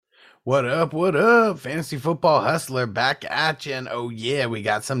What up? What up? Fantasy Football Hustler back at you. And oh, yeah, we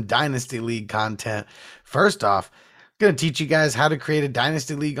got some Dynasty League content. First off, I'm going to teach you guys how to create a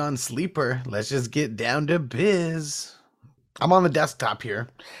Dynasty League on Sleeper. Let's just get down to biz. I'm on the desktop here,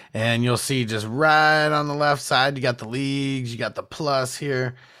 and you'll see just right on the left side, you got the leagues, you got the plus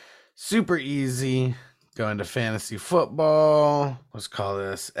here. Super easy. Go into fantasy football. Let's call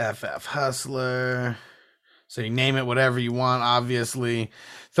this FF Hustler. So you name it whatever you want, obviously.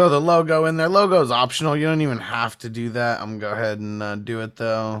 Throw the logo in there. Logo is optional. You don't even have to do that. I'm going to go ahead and do it,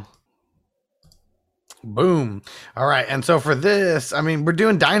 though. Boom. All right. And so for this, I mean, we're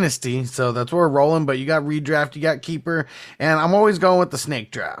doing Dynasty, so that's where we're rolling. But you got redraft, you got keeper, and I'm always going with the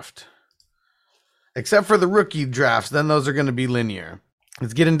snake draft. Except for the rookie drafts, then those are going to be linear.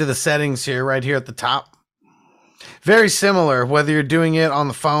 Let's get into the settings here, right here at the top. Very similar, whether you're doing it on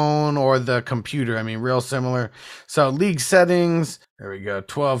the phone or the computer. I mean, real similar. So league settings, there we go,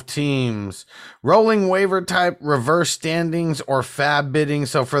 12 teams. Rolling waiver type, reverse standings, or fab bidding.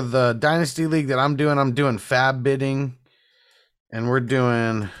 So for the Dynasty League that I'm doing fab bidding. And we're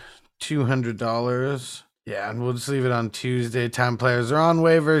doing $200. Yeah, and we'll just leave it on Tuesday. Time players are on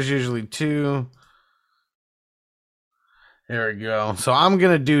waivers, usually 2. There we go. So I'm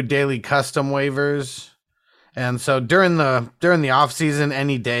going to do daily custom waivers. And so during the off season,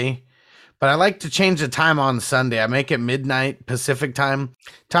 any day, but I like to change the time on Sunday. I make it midnight Pacific time.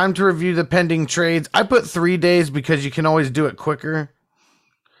 Time to review the pending trades. I put 3 days because you can always do it quicker.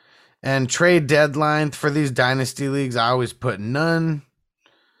 And trade deadline for these Dynasty Leagues, I always put none.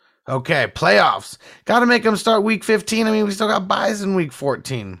 Okay, playoffs. Got to make them start week 15. I mean, we still got buys in week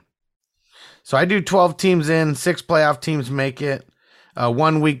 14. So I do 12 teams in, 6 playoff teams make it.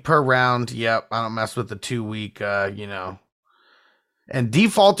 1 week per round. Yep, I don't mess with the 2 week, And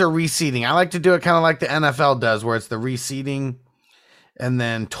default or reseeding. I like to do it kind of like the NFL does, where it's the reseeding. And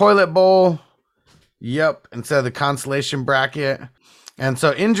then toilet bowl. Yep, instead of the consolation bracket. And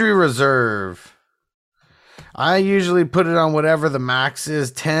so injury reserve. I usually put it on whatever the max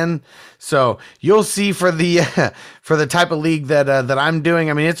is, 10. So you'll see for the for the type of league that I'm doing.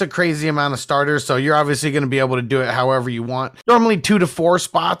 I mean, it's a crazy amount of starters, so you're obviously going to be able to do it however you want. Normally 2 to 4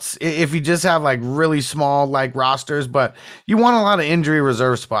 spots if you just have like really small like rosters, but you want a lot of injury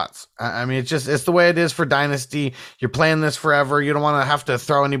reserve spots. I mean, it's the way it is for Dynasty. You're playing this forever. You don't want to have to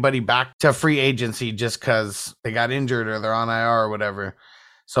throw anybody back to free agency just because they got injured or they're on IR or whatever.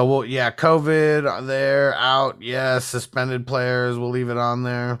 So COVID there, out, yes, suspended players, we'll leave it on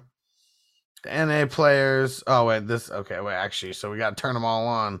there. NA players, actually, so we got to turn them all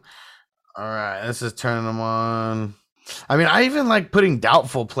on. All right, this is turning them on. I mean, I even like putting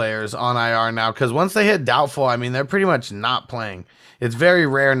doubtful players on IR now, because once they hit doubtful, I mean, they're pretty much not playing. It's very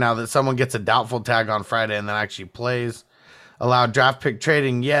rare now that someone gets a doubtful tag on Friday and then actually plays. Allow draft pick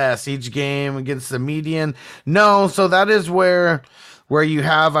trading, yes. Each game against the median, no. So that is where you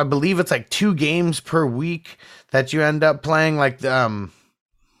have, I believe it's like 2 games per week that you end up playing. Like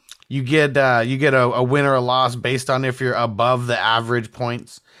you get a win or a loss based on if you're above the average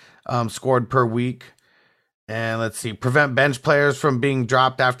points scored per week. And let's see, prevent bench players from being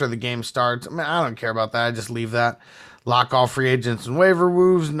dropped after the game starts. I mean, I don't care about that. I just leave that. Lock all free agents and waiver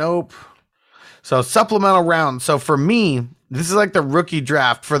moves. Nope. So supplemental rounds. So for me, this is like the rookie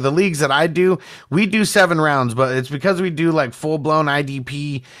draft. For the leagues that I do, we do 7 rounds, but it's because we do like full-blown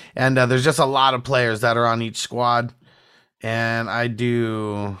IDP, and there's just a lot of players that are on each squad. And I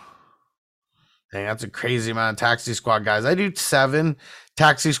do... Dang, that's a crazy amount of taxi squad guys. I do 7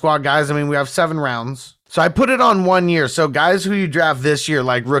 taxi squad guys. I mean, we have 7 rounds. So I put it on 1 year. So guys who you draft this year,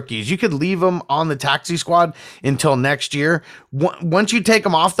 like rookies, you could leave them on the taxi squad until next year. Once you take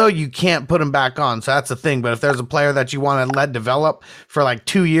them off, though, you can't put them back on. So that's the thing. But if there's a player that you want to let develop for like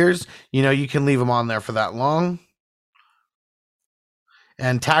 2 years, you can leave them on there for that long.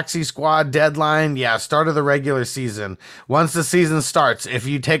 And taxi squad deadline, start of the regular season. Once the season starts, if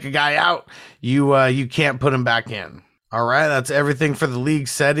you take a guy out, you can't put him back in. All right, that's everything for the league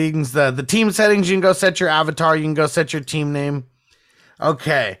settings. The team settings, you can go set your avatar. You can go set your team name.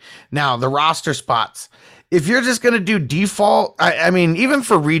 Okay, now the roster spots. If you're just going to do default, I mean, even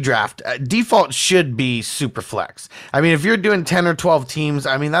for redraft, default should be super flex. I mean, if you're doing 10 or 12 teams,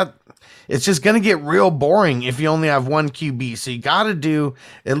 I mean, it's just going to get real boring if you only have 1 QB. So you got to do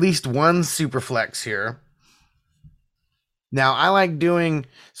at least 1 super flex here. Now, I like doing,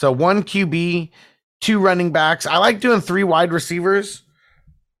 1 QB, 2 running backs. I like doing 3 wide receivers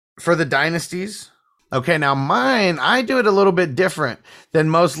for the dynasties. Okay, now mine, I do it a little bit different than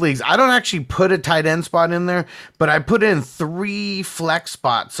most leagues. I don't actually put a tight end spot in there, but I put in 3 flex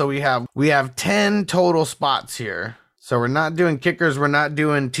spots. So we have 10 total spots here. So we're not doing kickers, we're not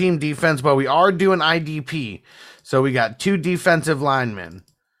doing team defense, but we are doing IDP. So we got 2 defensive linemen.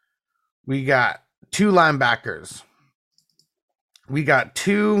 We got 2 linebackers. We got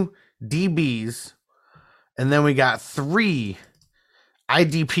 2 DBs. And then we got 3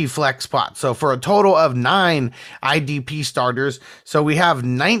 IDP flex spots. So for a total of 9 IDP starters. So we have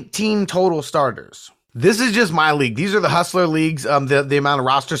 19 total starters. This is just my league. These are the Hustler leagues. The amount of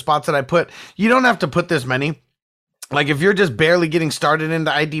roster spots that I put. You don't have to put this many. Like if you're just barely getting started into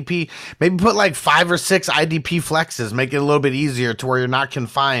IDP, maybe put like 5 or 6 IDP flexes, make it a little bit easier to where you're not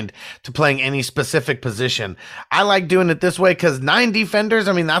confined to playing any specific position. I like doing it this way because 9 defenders,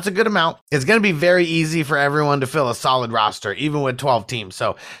 I mean, that's a good amount. It's going to be very easy for everyone to fill a solid roster, even with 12 teams.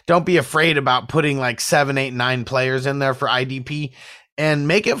 So don't be afraid about putting like 7, 8, 9 players in there for IDP and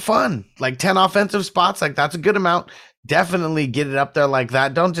make it fun. Like 10 offensive spots, like that's a good amount. Definitely get it up there like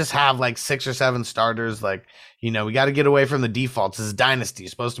that. Don't just have like 6 or 7 starters. Like, you know, we got to get away from the defaults. This is Dynasty.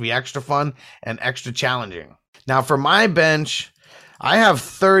 It's supposed to be extra fun and extra challenging. Now for my bench, I have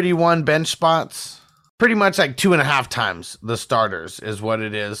 31 bench spots. Pretty much like 2.5 times the starters is what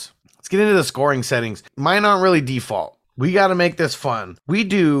it is. Let's get into the scoring settings. Mine aren't really default. We got to make this fun. We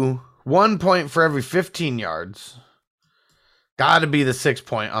do 1 point for every 15 yards. Got to be the 6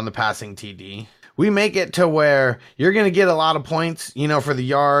 point on the passing TD. We make it to where you're going to get a lot of points, you know, for the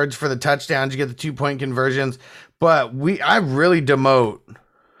yards, for the touchdowns, you get the 2-point conversions. But I really demote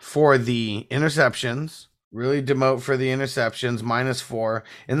for the interceptions, -4.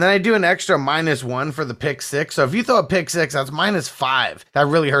 And then I do an extra -1 for the pick 6. So if you throw a pick 6, that's -5. That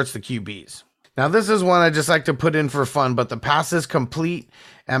really hurts the QBs. Now, this is one I just like to put in for fun, but the pass is complete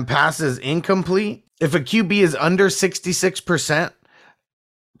and pass is incomplete. If a QB is under 66%,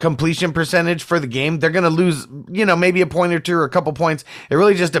 completion percentage for the game, they're going to lose, you know, maybe a point or 2 or a couple points. It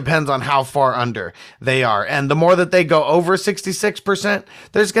really just depends on how far under they are. And the more that they go over 66%,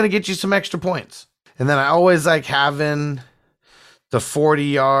 they're just going to get you some extra points. And then I always like having the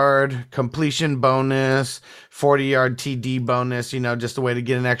 40-yard completion bonus, 40-yard TD bonus, you know, just a way to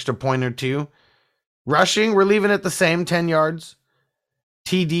get an extra point or 2. Rushing, we're leaving it the same, 10 yards.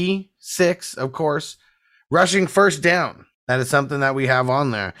 TD, 6, of course. Rushing first down. That is something that we have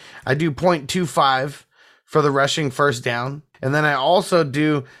on there. I do 0.25 for the rushing first down. And then I also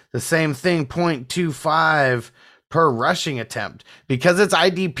do the same thing, 0.25 per rushing attempt. Because it's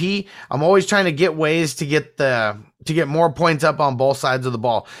IDP, I'm always trying to get ways to get more points up on both sides of the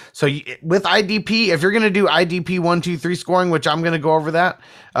ball. So with IDP, if you're going to do IDP 1, 2, 3 scoring, which I'm going to go over that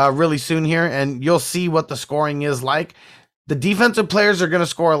really soon here, and you'll see what the scoring is like. The defensive players are going to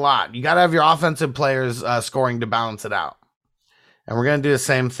score a lot. You got to have your offensive players scoring to balance it out. And we're going to do the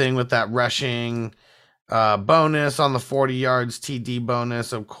same thing with that rushing bonus on the 40 yards, TD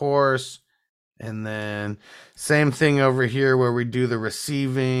bonus, of course. And then same thing over here where we do the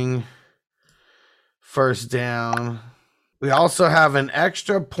receiving first down. We also have an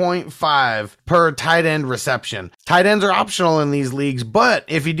extra 0.5 per tight end reception. Tight ends are optional in these leagues, but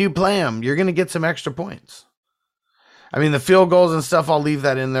if you do play them, you're going to get some extra points. I mean, the field goals and stuff, I'll leave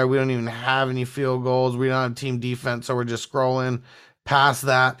that in there. We don't even have any field goals. We don't have team defense, so we're just scrolling past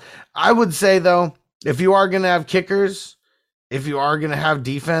that. I would say, though, if you are going to have kickers, if you are going to have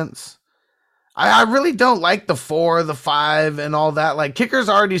defense, I really don't like the 4, the 5, and all that. Like, kickers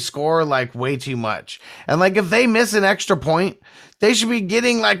already score, like, way too much. And, like, if they miss an extra point, they should be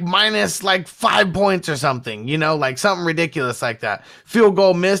getting like minus like 5 points or something, you know, like something ridiculous like that. Field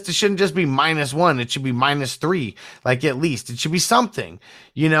goal missed, it shouldn't just be -1. It should be -3, like at least. It should be something,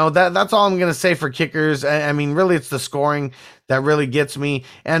 you know, that's all I'm going to say for kickers. I mean, really, it's the scoring that really gets me.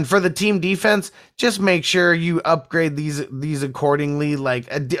 And for the team defense, just make sure you upgrade these accordingly. Like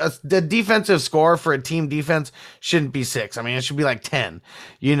the defensive score for a team defense shouldn't be 6. I mean, it should be like 10,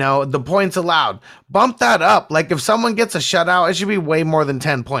 you know, the points allowed. Bump that up. Like if someone gets a shutout, it should be way more than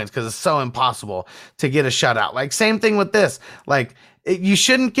 10 points because it's so impossible to get a shutout. Like same thing with this. Like you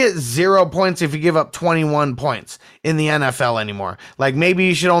shouldn't get 0 points if you give up 21 points in the NFL anymore. Like maybe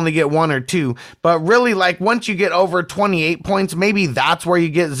you should only get 1 or 2, but really like once you get over 28 points, maybe that's where you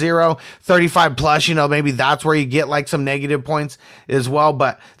get 0, 35 plus, you know, maybe that's where you get like some negative points as well.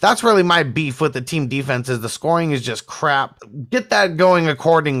 But that's really my beef with the team defense is the scoring is just crap. Get that going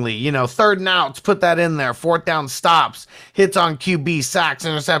accordingly, you know, 3rd and outs, put that in there, 4th down stops, hits on QB, sacks,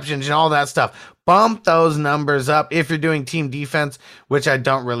 interceptions, and all that stuff. Bump those numbers up if you're doing team defense, which I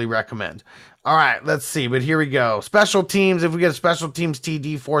don't really recommend. All right, let's see. But here we go. Special teams. If we get a special teams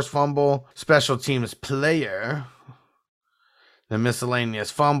TD, force fumble, special teams player, then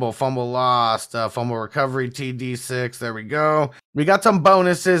miscellaneous fumble, fumble lost, fumble recovery, TD 6. There we go. We got some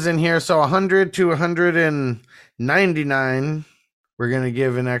bonuses in here. So 100 to 199. We're going to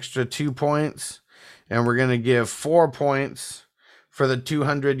give an extra 2 points. And we're going to give 4 points for the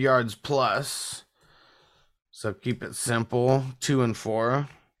 200 yards plus. So keep it simple. 2 and 4.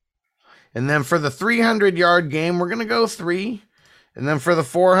 And then for the 300-yard game, we're going to go 3. And then for the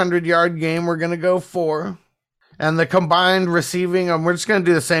 400-yard game, we're going to go 4. And the combined receiving, we're just going to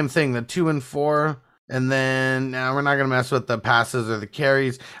do the same thing, the 2 and 4. And then now we're not going to mess with the passes or the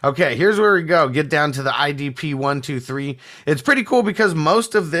carries. Okay, here's where we go. Get down to the IDP 1, 2, 3. It's pretty cool because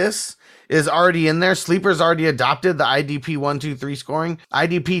most of this is already in there. Sleeper's already adopted the IDP 1, 2, 3 scoring.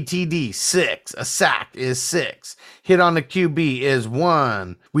 IDP TD 6. A sack is 6. Hit on the QB is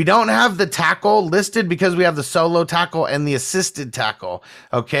 1. We don't have the tackle listed because we have the solo tackle and the assisted tackle.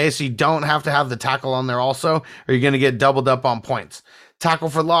 Okay, so you don't have to have the tackle on there also, or you're going to get doubled up on points. Tackle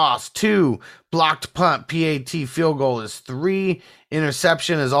for loss 2. Blocked punt PAT field goal is 3.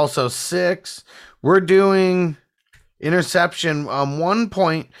 Interception is also 6. We're doing interception 1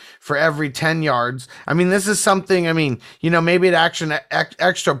 point for every 10 yards. I mean, this is something, maybe an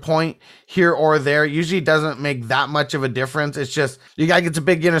extra point here or there usually doesn't make that much of a difference. It's just you guy gets a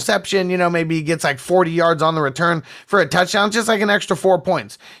big interception, maybe he gets like 40 yards on the return for a touchdown. It's just like an extra 4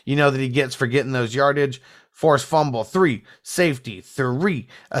 points, that he gets for getting those yardage. Forced fumble 3, safety 3,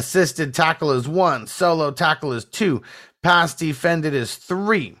 assisted tackle is 1, solo tackle is 2, pass defended is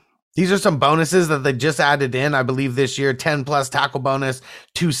 3. These are some bonuses that they just added in, I believe, this year. 10 plus tackle bonus,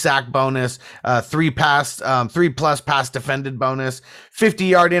 2 sack bonus, 3 plus pass defended bonus,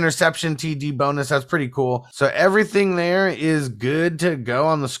 50-yard interception TD bonus. That's pretty cool. So everything there is good to go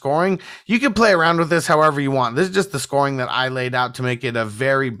on the scoring. You can play around with this however you want. This is just the scoring that I laid out to make it a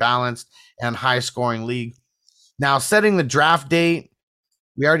very balanced and high scoring league. Now, setting the draft date,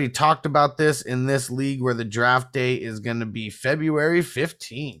 we already talked about this in this league where the draft date is going to be February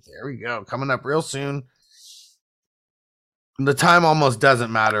 15th. There we go. Coming up real soon. The time almost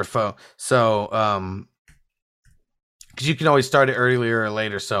doesn't matter, folks. So, because you can always start it earlier or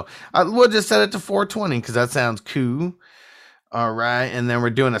later. So, we'll just set it to 420 because that sounds cool. All right. And then we're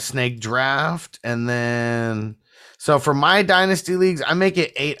doing a snake draft. And then... So for my dynasty leagues, I make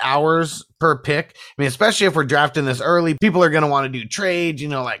it 8 hours per pick. Especially if we're drafting this early, people are going to want to do trades,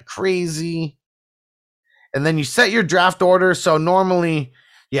 like crazy. And then you set your draft order. So normally,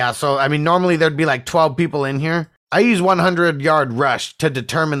 normally there'd be like 12 people in here. I use 100-yard rush to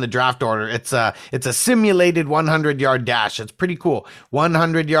determine the draft order. It's a simulated 100-yard dash. It's pretty cool.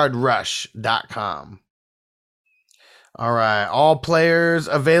 100yardrush.com. All right, all players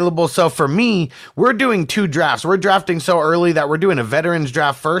available. So for me, we're doing 2 drafts. We're drafting so early that we're doing a veterans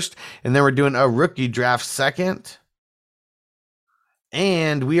draft first, and then we're doing a rookie draft second.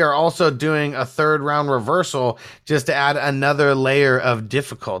 And we are also doing a 3rd round reversal just to add another layer of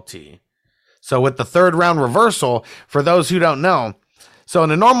difficulty. So with the 3rd round reversal, for those who don't know, so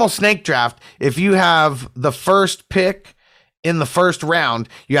in a normal snake draft, if you have the first pick in the first round,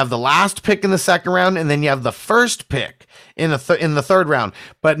 you have the last pick in the second round, and then you have the first pick in the 3rd round.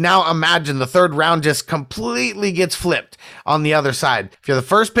 But now imagine the 3rd round just completely gets flipped on the other side. If you're the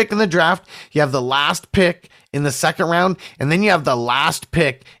first pick in the draft, you have the last pick in the 2nd round, and then you have the last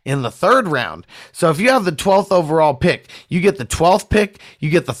pick in the 3rd round. So if you have the 12th overall pick, you get the 12th pick,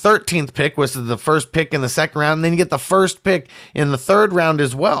 you get the 13th pick, which is the first pick in the 2nd round, and then you get the first pick in the 3rd round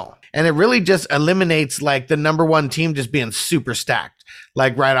as well. And it really just eliminates like the number 1 team just being super stacked,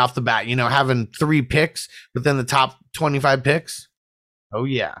 like right off the bat, having 3 picks within the top 25 picks. Oh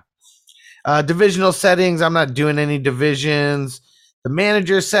yeah. Divisional settings. I'm not doing any divisions. The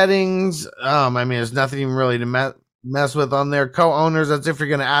manager settings. There's nothing even really to mess with on there. Co-owners. That's if you're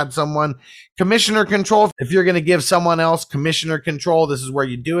going to add someone. Commissioner control. If you're going to give someone else commissioner control, this is where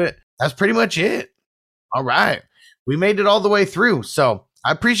you do it. That's pretty much it. All right. We made it all the way through. So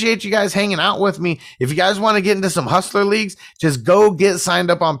I appreciate you guys hanging out with me. If you guys want to get into some hustler leagues, just go get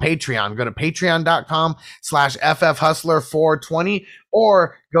signed up on Patreon. Go to patreon.com/FFHustler420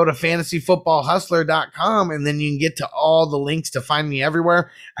 or go to fantasyfootballhustler.com and then you can get to all the links to find me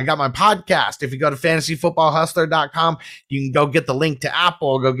everywhere. I got my podcast. If you go to fantasyfootballhustler.com, you can go get the link to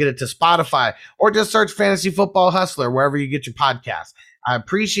Apple, go get it to Spotify, or just search Fantasy Football Hustler wherever you get your podcast. I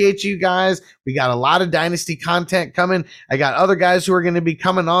appreciate you guys. We got a lot of Dynasty content coming. I got other guys who are going to be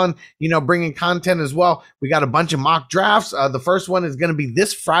coming on, bringing content as well. We got a bunch of mock drafts. The first one is going to be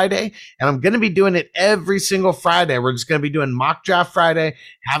this Friday, and I'm going to be doing it every single Friday. We're just going to be doing mock draft Friday,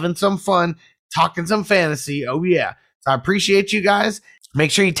 having some fun, talking some fantasy. Oh, yeah. So I appreciate you guys.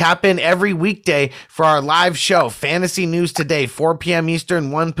 Make sure you tap in every weekday for our live show, Fantasy News Today, 4 p.m. Eastern,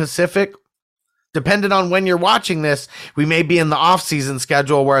 1 Pacific. depending on when you're watching this, we may be in the off-season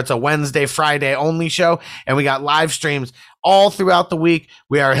schedule where it's a Wednesday, Friday only show, and we got live streams all throughout the week.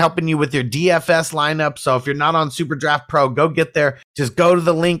 We are helping you with your DFS lineup. So if you're not on Super Draft Pro, go get there. Just go to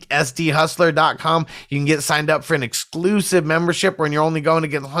the link, sdhustler.com. You can get signed up for an exclusive membership when you're only going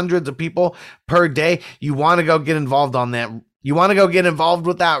against hundreds of people per day. You want to go get involved on that. You want to go get involved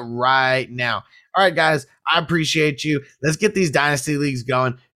with that right now. All right, guys, I appreciate you. Let's get these Dynasty Leagues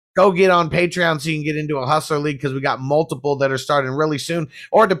going. Go get on Patreon so you can get into a Hustler League because we got multiple that are starting really soon.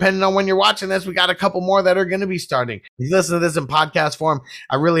 Or depending on when you're watching this, we got a couple more that are going to be starting. If you listen to this in podcast form,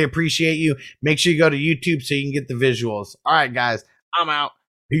 I really appreciate you. Make sure you go to YouTube so you can get the visuals. All right, guys, I'm out.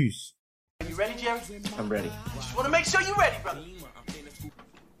 Peace. Are you ready, Jerry? I'm ready. Just want to make sure you're ready, brother.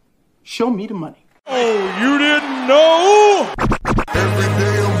 Show me the money. Oh, you didn't know? Every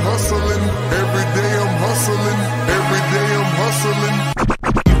day I'm hustling. Every day I'm hustling. Every day I'm hustling.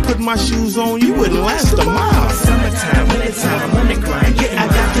 Put my shoes on, you wouldn't last a mile. Summertime, wintertime, I'm on the grind. Yeah, I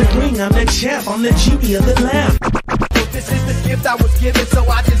got the ring, I'm the champ, I'm the genie of the lamp. This is the gift I was given, so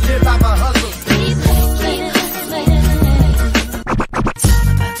I just live by my hustle.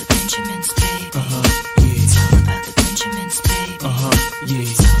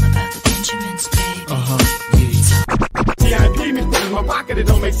 My pocket, it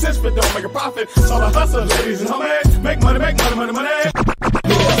don't make sense, but don't make a profit. So I hustle, ladies and homies. Make money, money, money.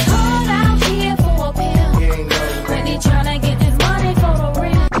 Call out here for a pill. Really tryna get this money for a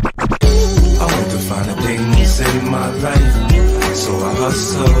real. I want to find a thing to save my life. So I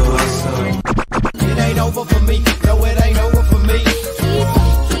hustle. It ain't over for me. No, it ain't over for me.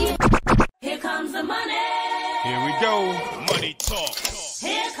 Here comes the money. Here we go. Money talk.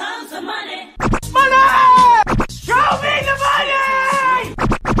 Here comes the money. Show me the money!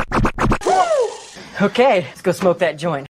 Okay, let's go smoke that joint.